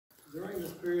during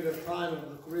this period of time of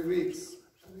the 3 weeks,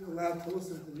 we're allowed to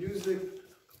listen to music,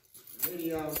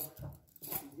 radio,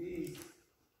 CDs,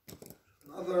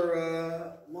 and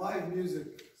other live music.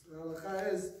 So the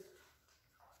halakha is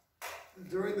that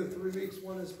during the 3 weeks,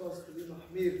 one is supposed to be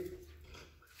mahmir,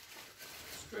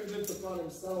 stringent upon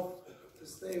himself to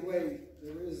stay away.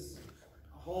 There is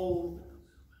a whole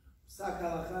psak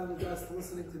halakha in regards to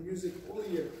listening to music all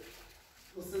year.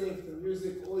 Listening to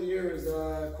music all year is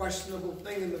a questionable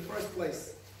thing in the first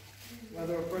place.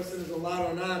 Whether a person is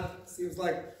allowed or not, it seems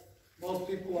like most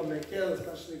people are mekel,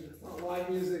 especially if it's not live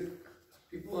music.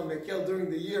 People are mekel during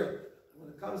the year. When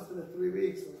it comes to the 3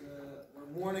 weeks, or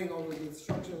mourning over the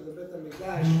destruction of the Beit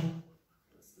HaMikdash,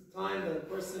 it's the time that a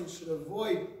person should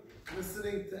avoid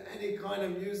listening to any kind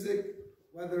of music,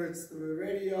 whether it's through the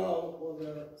radio or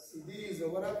the CDs or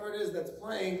whatever it is that's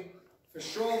playing. For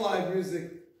sure, live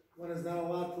music, one is not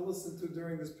allowed to listen to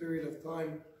during this period of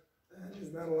time, and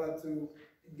is not allowed to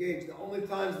engage. The only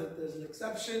times that there's an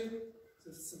exception,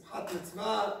 is Simchat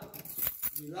Mitzvah,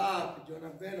 Milah, Pidyon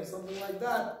HaBen, or something like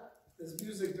that. If there's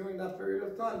music during that period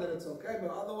of time, then it's okay.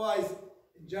 But otherwise,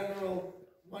 in general,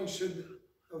 one should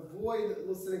avoid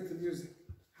listening to music.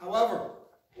 However,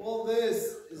 all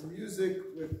this is music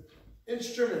with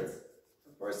instruments.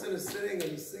 A person is sitting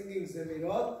and singing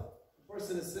Zemirot. A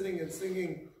person is sitting and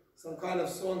singing some kind of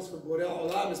songs for Borei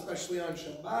Olam, especially on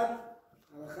Shabbat.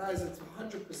 Halakha is it's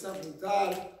 100% mutar.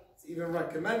 It's even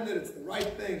recommended. It's the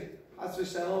right thing. Chas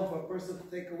v'shalom for a person to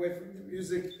take away from the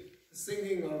music, the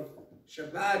singing of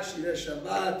Shabbat, Shirei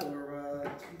Shabbat, or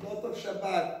Tefillot of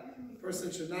Shabbat. A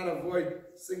person should not avoid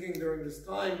singing during this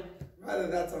time. Rather,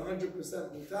 that's 100%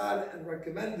 mutar and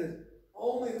recommended.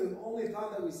 The only time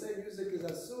that we say music is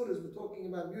asur is we're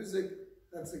talking about music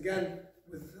that's again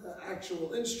with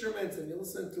actual instruments, and you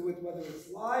listen to it whether it's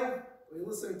live or you're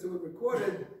listening to it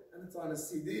recorded and it's on a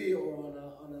CD or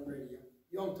on a radio.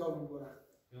 Yom Tov V'Borach.